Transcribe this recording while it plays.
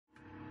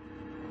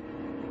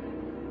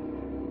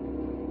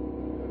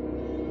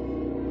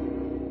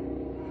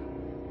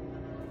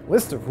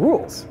List of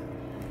rules?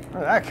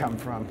 Where'd that come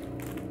from?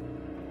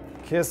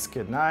 Kiss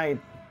goodnight,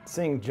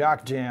 sing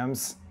jock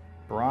jams,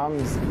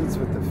 Brahms eats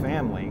with the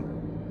family.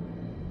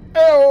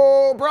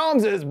 Oh,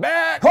 Brahms is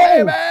back,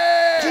 baby!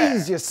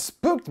 Jeez, you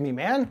spooked me,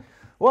 man.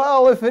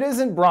 Well, if it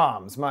isn't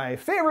Brahms, my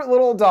favorite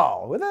little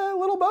doll, with a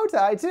little bow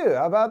tie too,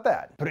 how about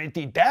that?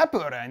 Pretty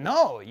dapper, I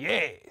know,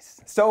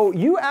 yes. So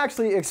you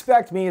actually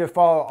expect me to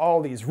follow all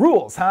these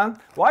rules, huh?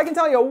 Well, I can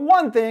tell you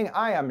one thing,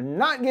 I am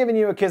not giving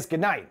you a kiss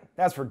goodnight.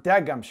 That's for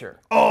dadgum sure.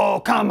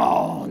 Oh, come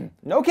on.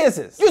 No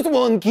kisses. Just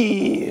one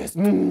kiss.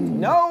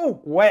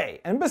 No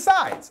way. And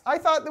besides, I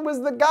thought it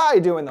was the guy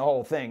doing the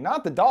whole thing,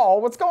 not the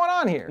doll. What's going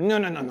on here?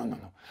 No.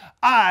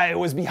 I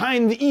was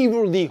behind the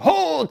evil the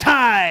whole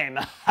time.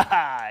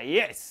 Haha,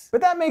 yes.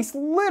 But that makes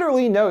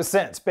literally no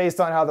sense based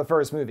on how the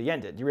first movie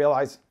ended, you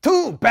realize?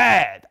 Too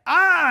bad.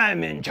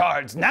 I'm in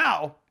charge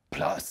now.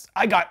 Plus,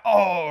 I got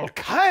all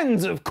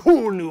kinds of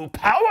cool new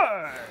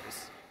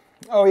powers.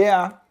 Oh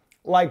yeah?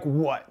 Like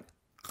what?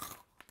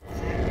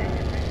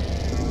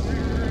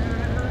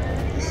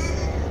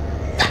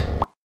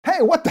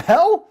 Hey, what the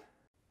hell?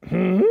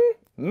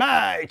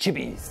 My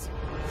chippies.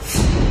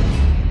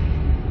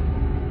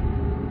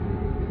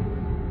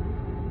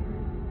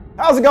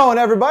 How's it going,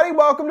 everybody?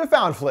 Welcome to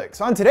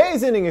FoundFlix. On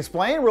today's Ending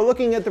Explained, we're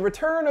looking at the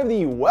return of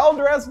the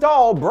well-dressed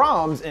doll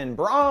Brahms in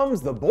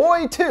Brahms the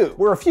Boy 2,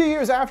 where a few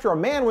years after a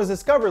man was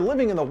discovered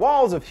living in the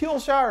walls of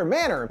Healshire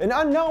Manor, an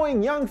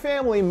unknowing young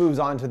family moves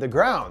onto the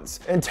grounds.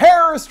 And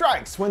terror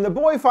strikes when the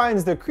boy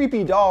finds the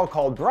creepy doll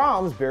called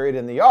Brahms buried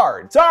in the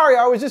yard. Sorry,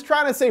 I was just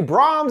trying to say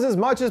Brahms as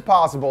much as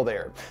possible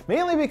there.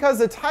 Mainly because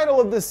the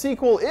title of the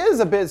sequel is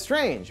a bit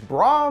strange.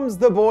 Brahms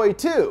the Boy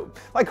 2.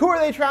 Like, who are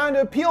they trying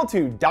to appeal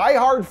to?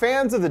 Die-hard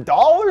fans of the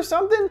doll or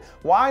something?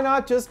 Why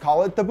not just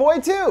call it The Boy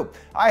 2?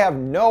 I have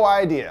no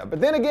idea, but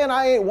then again,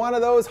 I ain't one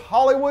of those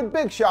Hollywood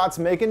big shots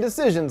making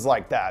decisions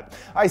like that.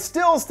 I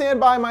still stand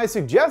by my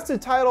suggested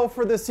title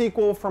for the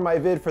sequel from my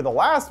vid for the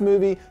last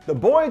movie, The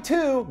Boy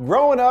 2,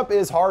 Growing Up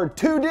is Hard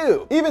to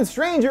Do. Even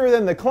stranger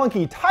than the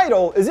clunky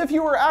title is if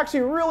you were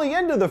actually really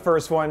into the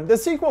first one, the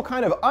sequel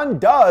kind of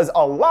undoes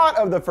a lot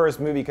of the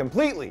first movie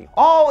completely,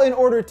 all in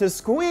order to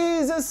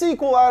squeeze a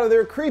sequel out of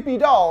their creepy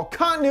doll.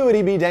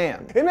 Continuity be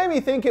damned. It made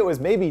me think it was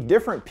maybe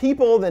different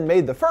people than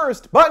made the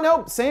first, but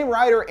nope, same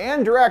writer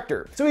and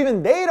director. So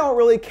even they don't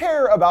really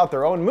care about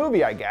their own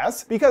movie, I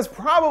guess, because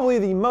probably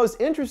the most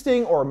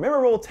interesting or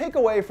memorable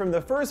takeaway from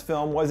the first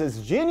film was its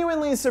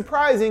genuinely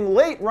surprising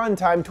late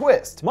runtime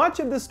twist. Much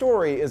of the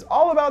story is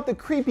all about the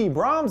creepy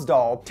Brahms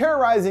doll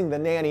terrorizing the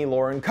nanny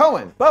Lauren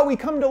Cohen, but we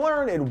come to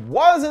learn it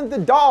wasn't the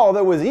doll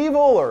that was evil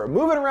or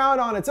moving around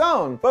on its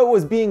own, but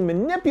was being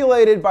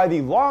manipulated by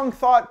the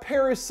long-thought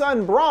parish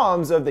son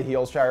Brahms of the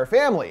Healshire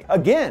family.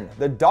 Again,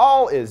 the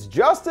doll is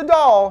just a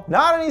doll,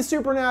 not any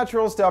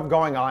supernatural stuff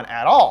going on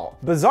at all.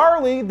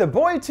 Bizarrely, The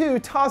Boy 2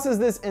 tosses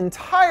this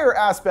entire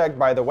aspect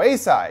by the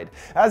wayside,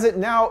 as it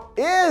now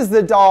is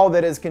the doll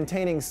that is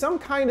containing some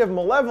kind of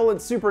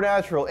malevolent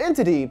supernatural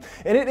entity,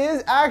 and it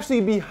is actually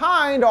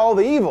behind all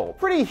the evil.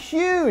 Pretty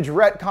huge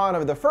retcon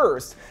of the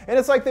first, and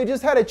it's like they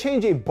just had to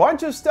change a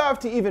bunch of stuff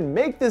to even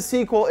make the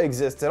sequel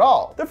exist at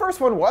all. The first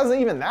one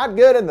wasn't even that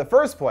good in the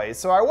first place,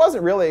 so I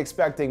wasn't really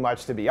expecting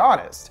much, to be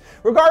honest.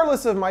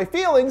 Regardless of my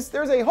feelings,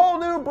 there's a whole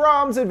new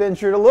Brahms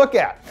adventure to look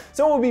at.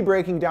 So we'll be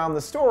breaking down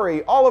the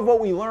story, all of what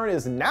we learn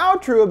is now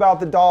true about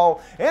the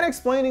doll, and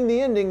explaining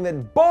the ending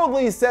that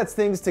boldly sets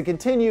things to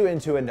continue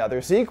into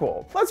another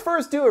sequel. Let's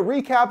first do a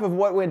recap of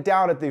what went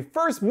down at the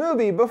first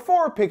movie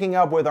before picking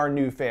up with our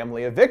new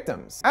family of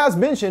victims. As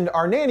mentioned,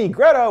 our nanny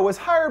Greta was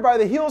hired by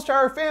the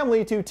Healshire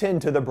family to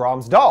tend to the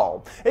Brahms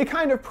doll, a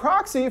kind of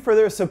proxy for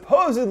their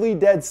supposedly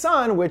dead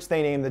son, which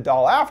they named the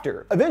doll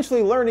after.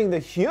 Eventually learning the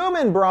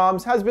human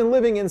Brahms has been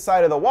living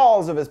inside of the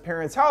walls of his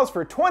parents' house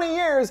for 20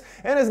 years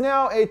and is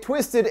now a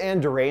twisted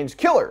and deranged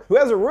killer who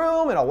has a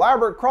room and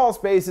elaborate crawl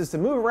spaces to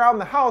move around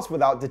the house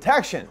without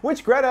detection,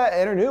 which Greta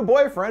and her new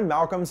boyfriend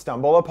Malcolm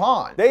stumble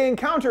upon. They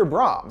encounter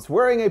Brahms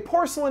wearing a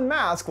porcelain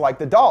mask like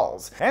the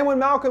doll's, and when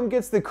Malcolm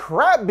gets the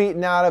crap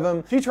beaten out of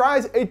him, she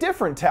tries a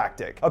different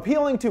tactic,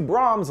 appealing to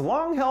Brahms'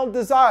 long-held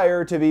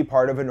desire to be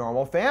part of a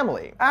normal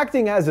family,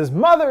 acting as his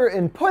mother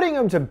and putting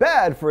him to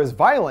bed for his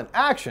violent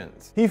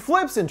actions. He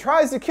flips and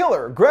tries to kill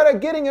her, Greta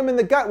getting him in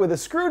the gut with a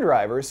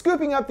screwdriver,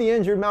 scooping up the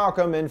injured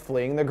Malcolm and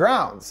fleeing the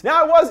grounds.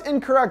 Now, I was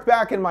incorrect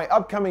back in my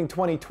upcoming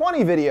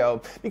 2020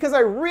 video because I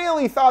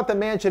really thought the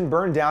mansion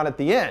burned down at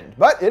the end,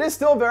 but it is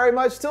still very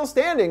much still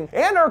standing,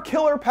 and our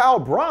killer pal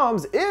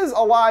Brahms is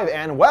alive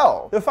and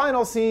well. The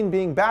final scene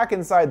being back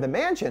inside the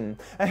mansion,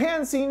 a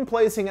hand scene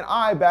placing an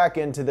eye back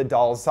into the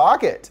doll's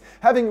socket,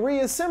 having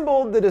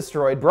reassembled the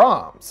destroyed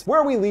Brahms.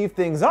 Where we leave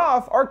things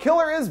off, our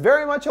killer is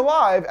very much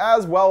alive,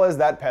 as well as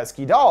that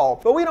pesky doll,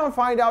 but we don't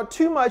find out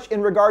too much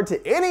in regard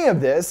to any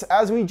of this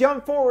as we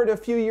jump forward forward a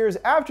few years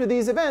after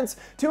these events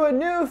to a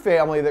new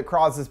family that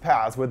crosses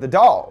paths with the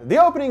doll. The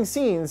opening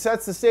scene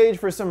sets the stage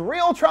for some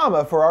real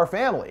trauma for our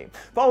family,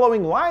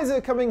 following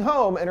Liza coming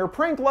home and her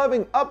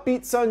prank-loving,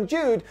 upbeat son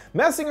Jude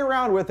messing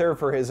around with her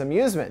for his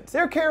amusement.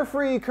 Their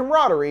carefree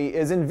camaraderie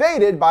is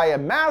invaded by a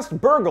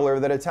masked burglar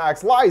that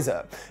attacks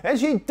Liza, and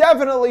she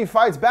definitely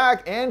fights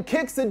back and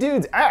kicks the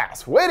dude's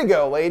ass. Way to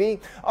go, lady!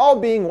 All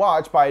being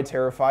watched by a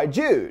terrified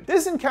Jude.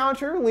 This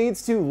encounter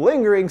leads to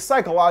lingering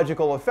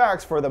psychological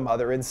effects for the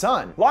mother and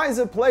son.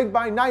 Liza plagued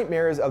by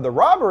nightmares of the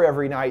robber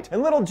every night,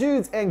 and little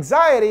Jude's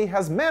anxiety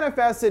has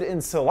manifested in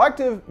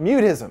selective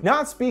mutism,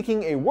 not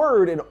speaking a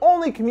word and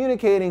only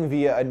communicating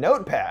via a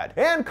notepad,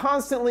 and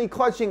constantly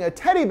clutching a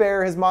teddy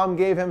bear his mom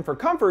gave him for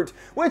comfort,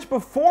 which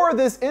before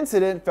this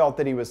incident felt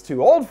that he was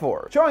too old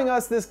for, showing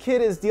us this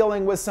kid is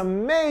dealing with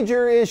some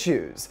major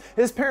issues,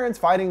 his parents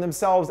finding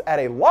themselves at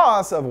a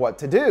loss of what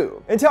to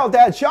do, until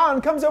Dad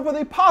Sean comes up with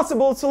a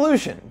possible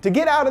solution to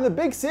get out of the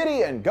big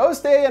city and go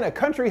stay in a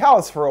country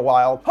house for a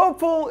while,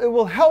 hopeful it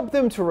will help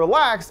them to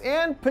relax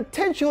and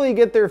potentially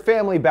get their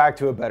family back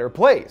to a better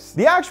place.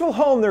 The actual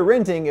home they're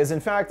renting is in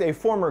fact a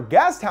former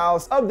guest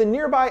house of the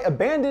nearby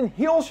abandoned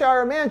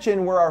Hillshire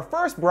mansion where our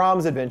first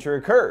Brahms adventure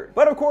occurred.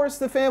 But of course,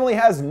 the family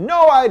has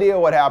no idea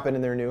what happened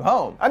in their new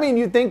home. I mean,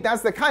 you'd think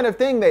that's the kind of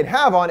thing they'd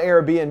have on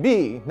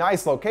Airbnb.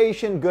 Nice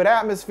location, good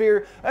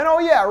atmosphere, and oh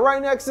yeah,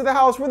 right next to the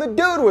house where the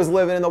dude was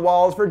living in the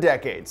walls for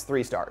decades.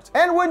 3 stars.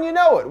 And wouldn't you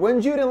know it,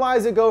 when Jude and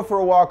Liza go for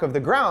a walk of the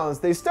grounds,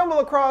 they stumble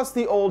across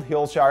the old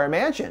Hillshire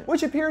mansion,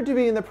 which appeared to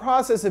be in the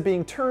process of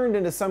being turned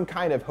into some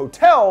kind of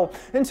hotel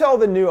until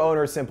the new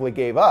owner simply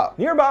gave up.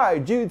 Nearby,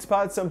 Jude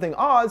spots something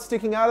odd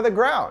sticking out of the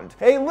ground,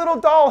 a little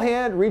doll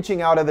hand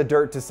reaching out of the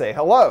dirt to say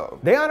hello.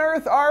 They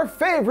unearth our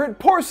favorite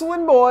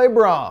porcelain boy,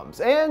 Brahms,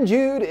 and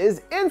Jude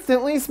is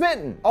instantly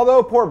smitten,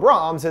 although poor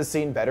Brahms has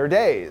seen better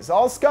days,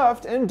 all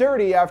scuffed and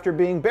dirty after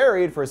being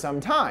buried for some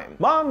time.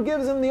 Mom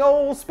gives him the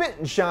old spit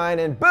and shine,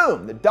 and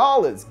boom, the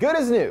doll is good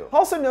as new.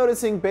 Also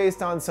noticing,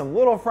 based on some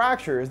little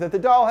fractures, that the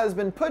doll has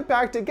been put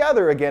back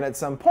together again at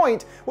some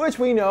point, which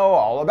we know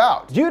all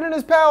about. Jude and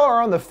his pal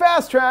are on the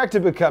fast track to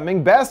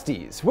becoming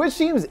besties, which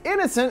seems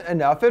innocent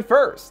enough at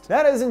first.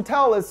 That is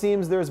until it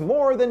seems there's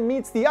more than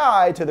meets the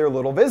eye to their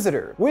little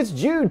visitor, which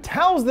Jude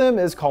tells them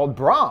is called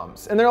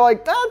Brahms, and they're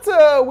like, that's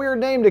a weird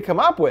name to come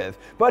up with,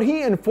 but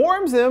he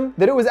informs them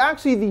that it was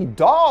actually the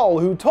doll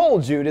who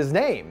told Jude his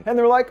name, and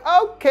they're like,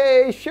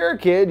 okay, sure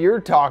kid, you're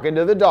talking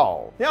to the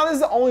doll. Now this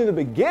is only the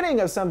beginning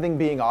of something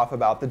being off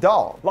about the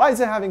doll.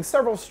 Liza having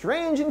several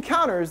strange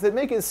encounters that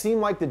make it seem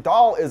like the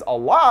doll is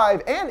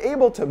alive and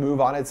able to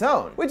move on its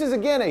own, which is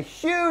again a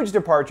huge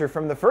departure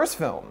from the first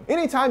film.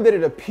 Anytime that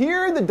it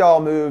appeared the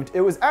doll moved,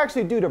 it was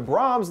actually due to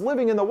Brahms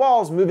living in the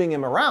walls moving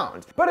him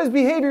around. But his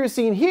behavior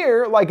seen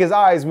here, like his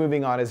eyes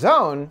moving on his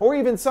own, or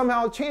even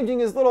somehow changing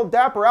his little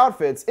dapper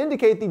outfits,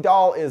 indicate the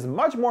doll is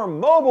much more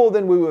mobile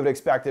than we would have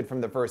expected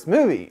from the first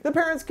movie. The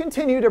parents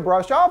continue to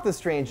brush off the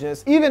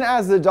strangeness even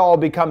as the doll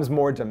becomes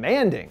more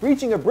demanding,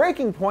 reaching a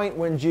breaking point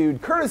when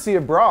Jude, courtesy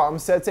of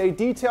Brahms, sets a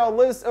detailed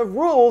list of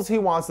rules he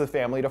wants the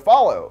family to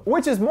follow,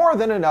 which is more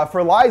than enough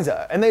for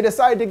Liza, and they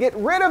decide to get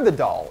rid of the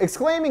doll,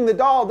 exclaiming the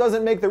doll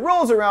doesn't make the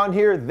rules around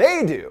here,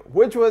 they do,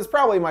 which was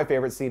probably my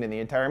favorite scene in the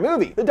entire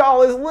movie. The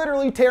doll is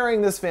literally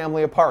tearing this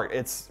family apart.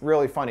 It's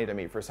really funny to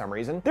me for some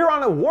reason. They're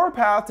on a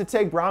warpath to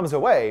take Brahms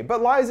away,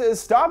 but Liza is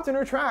stopped in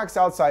her tracks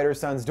outside her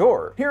son's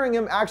door, hearing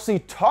him actually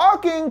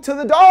talking to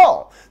the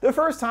doll, the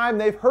first time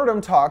they've heard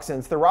him talk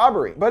since the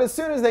robbery. But as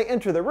soon as they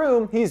enter the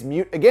room, he's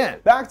mute again,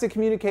 back to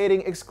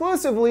communicating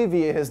exclusively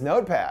via his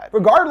notepad.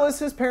 Regardless,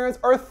 his parents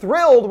are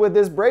thrilled with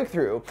this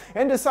breakthrough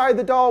and decide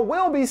the doll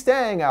will be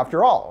staying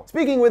after all.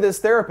 Speaking with his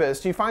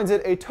therapist, he finds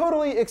it a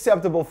totally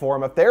acceptable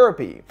form of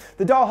therapy,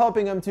 the doll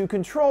helping him to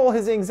control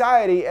his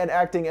anxiety and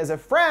acting as a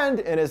friend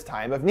in his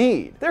time of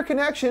need. Their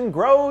connection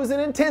grows in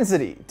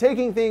intensity,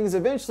 taking things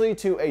eventually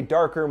to a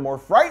darker, more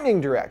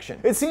frightening direction.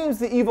 It seems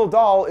the evil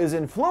doll is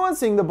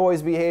influencing the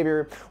boy's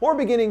behavior or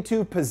beginning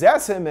to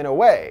possess him in a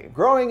way,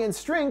 growing in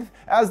strength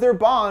as their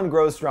bond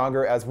grows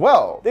stronger as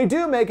well. They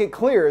do make it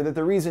clear that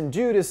the reason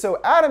Jude is so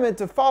adamant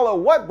to follow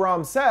what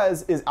Brahms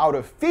says is out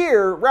of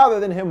fear rather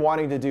than him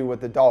wanting to do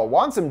what the doll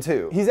wants him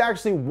to. He's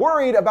actually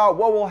worried about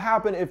what will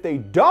happen if they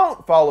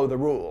don't follow the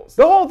rules.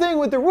 The whole thing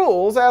with the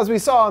rules, as we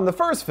saw in the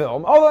first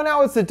film, although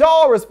now it's the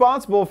doll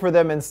responsible for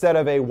them instead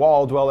of a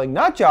wall-dwelling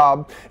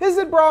nutjob, is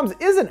that Brahms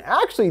isn't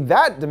actually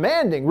that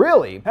demanding,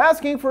 really,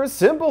 asking for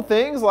simple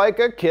things like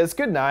a kiss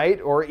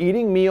goodnight or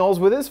eating meals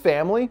with his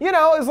family. You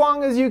know, as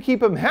long as you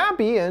keep him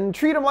happy and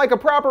treat him like a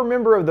proper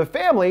member of the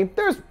family,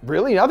 there's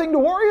really nothing to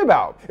worry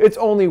about. It's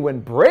only when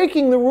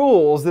breaking the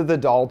rules that the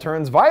doll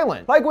turns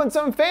violent, like when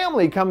some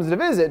family comes to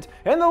visit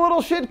and the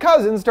little shit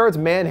cousin starts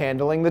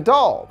manhandling the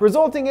doll,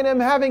 resulting in him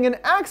having an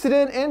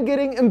accident and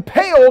getting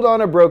impaled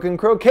on a broken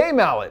croquet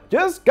mallet.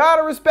 Just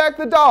gotta respect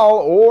the doll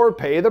or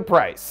pay the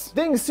price.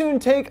 Things soon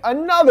take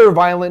another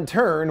violent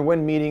turn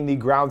when meeting the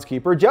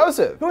groundskeeper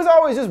Joseph, who is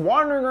always just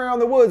wandering around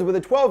the woods with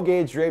a 12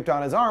 gauge draped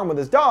on his arm with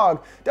his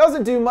dog,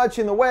 doesn't do much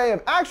in the way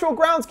of actual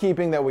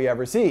groundskeeping that we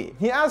ever see.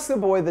 He asks the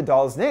boy the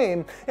doll's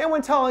name, and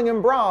when telling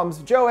him Brahms,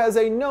 Joe has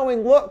a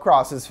knowing look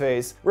cross his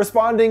face,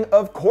 responding,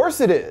 "Of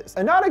course it is."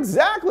 A not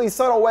exactly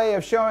subtle way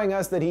of showing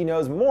us that he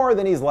knows more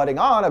than he's letting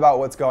on about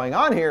what's going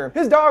on here.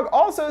 His dog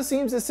also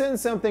seems to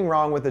sense something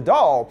wrong with the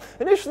doll,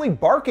 initially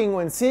barking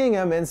when seeing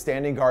him and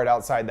standing guard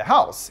outside the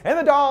house. And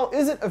the doll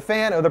isn't a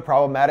fan of the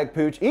problematic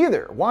pooch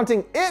either,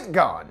 wanting it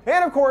gone.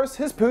 And of course,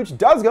 his pooch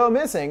does go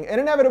missing and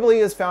inevitably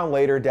is found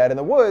later dead in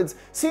the woods,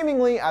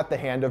 seemingly at the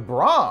hand of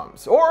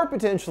Brahms, or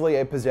potentially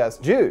a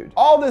possessed Jude.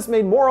 All this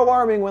made more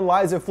alarming when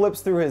Liza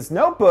flips through his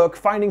notebook,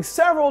 finding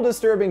several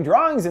disturbing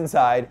drawings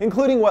inside,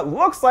 including what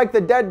looks like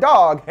the dead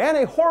dog and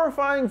a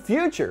horrifying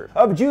future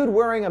of Jude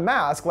wearing a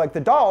mask like the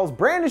doll's,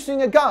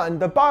 brandishing a gun,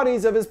 the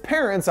bodies of his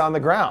parents on the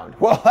ground.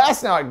 Well,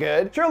 that's not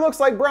good. Sure looks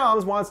like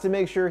Brahms wants to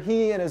make sure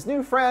he and his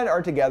new friend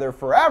are together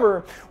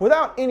forever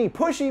without any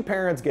pushy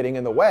parents getting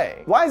in the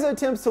way. Liza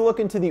attempts to look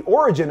into the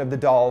origin of the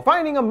doll,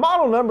 finding a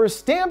model number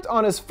stamped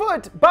on his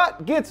foot,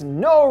 but gets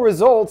no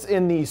results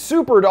in the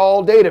Super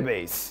Doll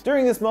database.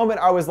 During this moment,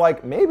 I was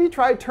like, maybe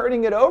try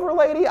turning it over,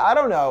 lady? I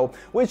don't know,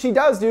 which she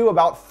does do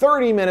about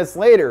 30 minutes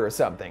later or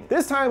something.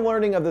 This time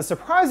learning of the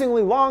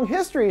surprisingly long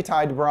history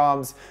tied to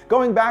Brahms,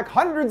 going back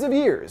hundreds of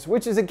years,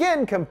 which is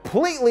again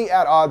completely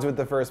at odds with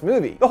the first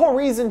movie. The whole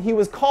reason he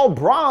was called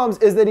Brahms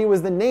is that he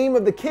was the name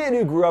of the kid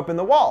who grew up in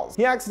the walls.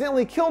 He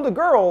accidentally killed a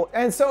girl,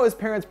 and so his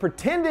parents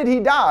pretended he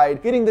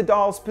died, getting the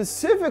doll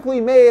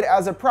specifically made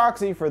as a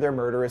proxy for their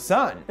murderous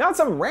son. Not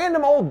some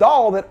random old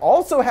doll that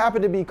also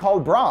happened to be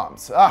called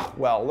Brahms.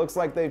 Well, looks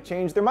like they've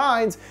changed their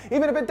minds,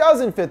 even if it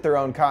doesn't fit their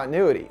own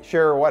continuity.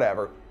 Sure,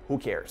 whatever. Who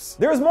cares?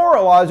 There's more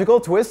illogical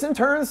twists and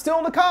turns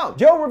still to come.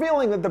 Joe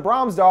revealing that the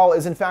Brahms doll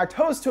is in fact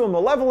host to a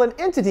malevolent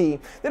entity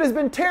that has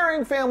been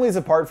tearing families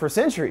apart for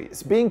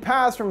centuries, being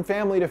passed from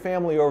family to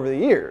family over the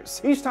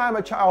years. Each time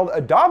a child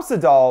adopts the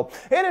doll,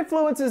 it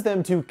influences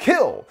them to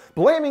kill,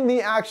 blaming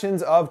the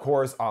actions, of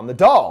course, on the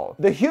doll.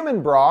 The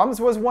human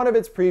Brahms was one of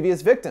its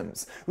previous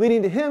victims,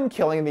 leading to him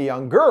killing the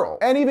young girl.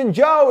 And even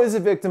Joe is a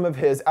victim of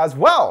his as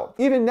well,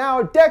 even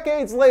now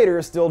decades later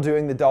still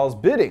doing the doll's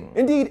bidding.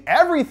 Indeed,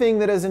 everything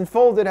that has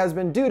unfolded has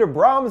been due to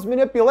Brahms'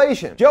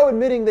 manipulation, Joe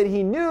admitting that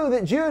he knew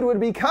that Jude would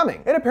be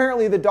coming. And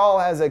apparently the doll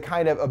has a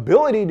kind of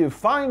ability to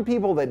find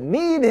people that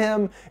need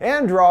him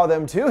and draw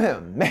them to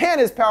him. Man,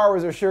 his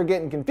powers are sure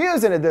getting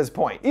confusing at this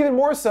point. Even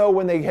more so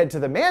when they head to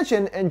the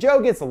mansion and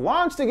Joe gets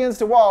launched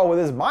against a wall with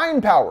his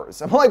mind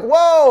powers. I'm like,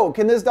 whoa,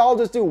 can this doll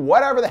just do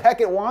whatever the heck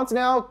it wants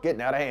now?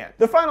 Getting out of hand.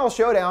 The final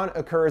showdown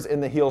occurs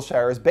in the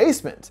Heelshire's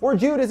basement, where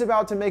Jude is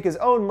about to make his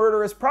own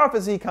murderous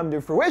prophecy come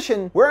to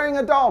fruition, wearing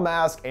a doll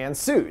mask and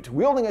suit,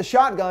 wielding a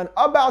shotgun,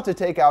 about to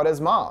take out his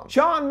mom.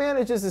 Sean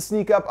manages to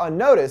sneak up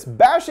unnoticed,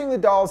 bashing the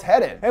doll's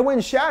head in, and when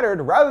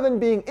shattered, rather than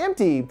being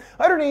empty,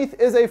 underneath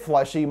is a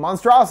fleshy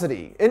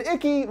monstrosity, an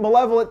icky,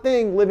 malevolent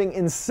thing living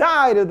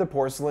inside of the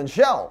porcelain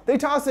shell. They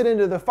toss it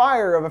into the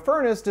fire of a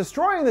furnace,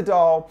 destroying the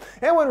doll,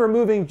 and when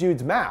removing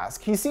Jude's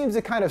mask, he seems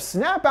to kind of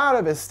snap out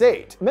of his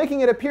state,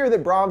 making it appear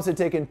that Brahms had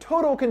taken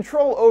total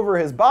control over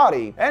his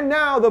body, and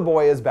now the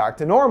boy is back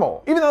to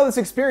normal. Even though this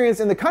experience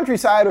in the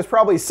countryside was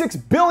probably 6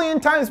 billion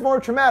times more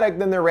traumatic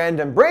than their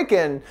random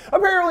break-in,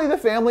 apparently the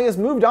family has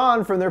moved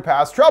on from their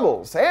past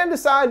troubles and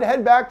decide to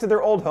head back to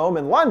their old home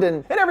in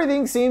London, and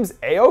everything seems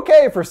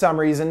a-okay for some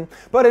reason.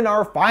 But in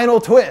our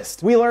final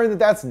twist, we learn that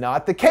that's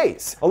not the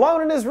case.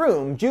 Alone in his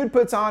room, Jude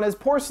puts on his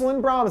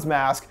porcelain Brahms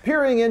mask,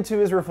 peering into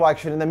his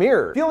reflection in the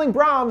mirror, feeling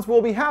Brahms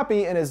will be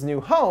happy in his new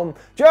home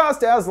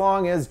just as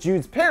long as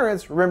Jude's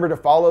parents remember to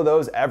follow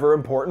those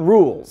ever-important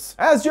rules.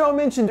 As Joe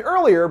mentioned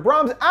earlier,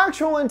 Brahms'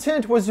 actual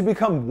intent was to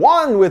become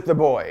one with the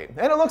boy,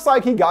 and it looks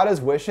like he got his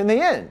wish in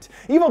the end.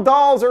 Evil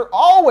dolls are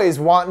always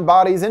wanting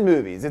bodies in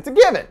movies, it's a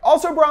given.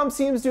 Also, Brahms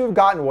seems to have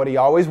gotten what he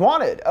always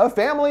wanted, a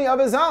family of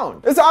his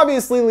own. This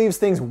obviously leaves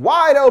things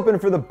wide open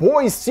for the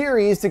Boys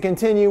series to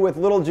continue with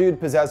little Jude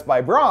possessed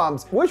by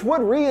Brahms, which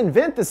would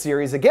reinvent the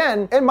series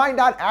again, and might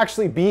not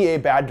actually be a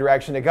bad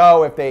direction to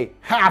go if they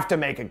have to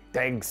make a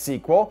dang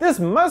sequel. This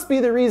must be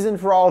the reason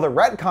for all the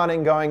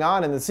retconning going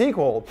on in the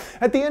sequel.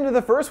 At the end of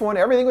the first one,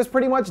 everything was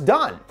pretty much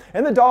done,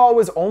 and the doll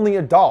was only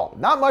a doll,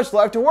 not much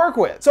left to work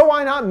with. So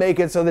why not make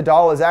it so the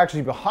doll is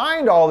actually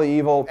behind all the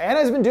evil and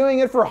has been doing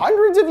it for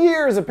hundreds of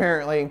years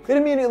apparently? It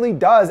immediately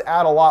does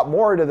add a lot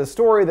more to the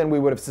story than we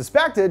would have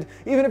suspected,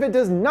 even if it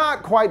does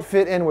not quite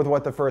fit in with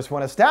what the first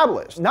one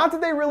established. Not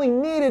that they really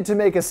needed to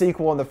make a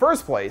sequel in the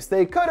first place,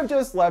 they could have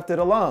just left it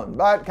alone,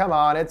 but come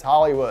on, it's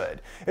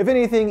Hollywood. If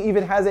anything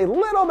even has a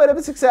little bit of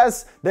a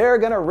success, they're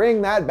gonna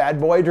wring that bad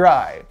boy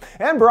dry.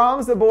 And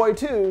Brahms the Boy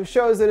 2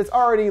 shows that it's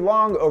already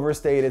long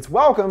overstayed its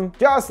welcome.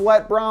 Just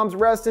let Brahms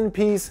rest in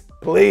peace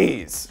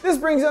Please. This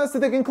brings us to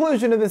the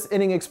conclusion of this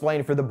inning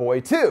explained for The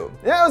Boy 2.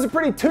 It was a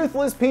pretty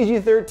toothless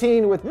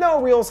PG-13 with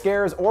no real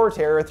scares or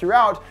terror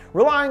throughout,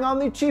 relying on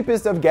the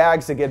cheapest of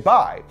gags to get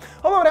by.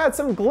 Although it had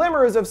some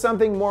glimmers of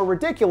something more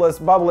ridiculous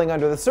bubbling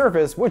under the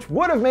surface, which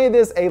would have made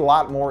this a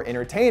lot more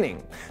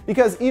entertaining.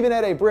 Because even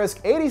at a brisk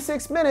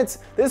 86 minutes,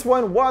 this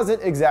one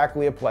wasn't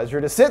exactly a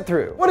pleasure to sit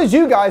through. What did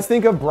you guys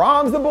think of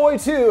Brahms The Boy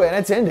 2 and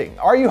its ending?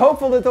 Are you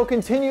hopeful that they'll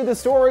continue the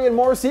story in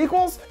more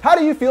sequels? How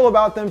do you feel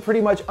about them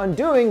pretty much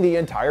undoing the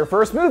entire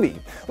first movie?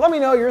 Let me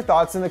know your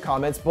thoughts in the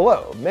comments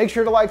below. Make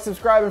sure to like,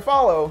 subscribe, and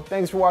follow.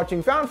 Thanks for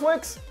watching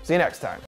FoundFlix. See you next time.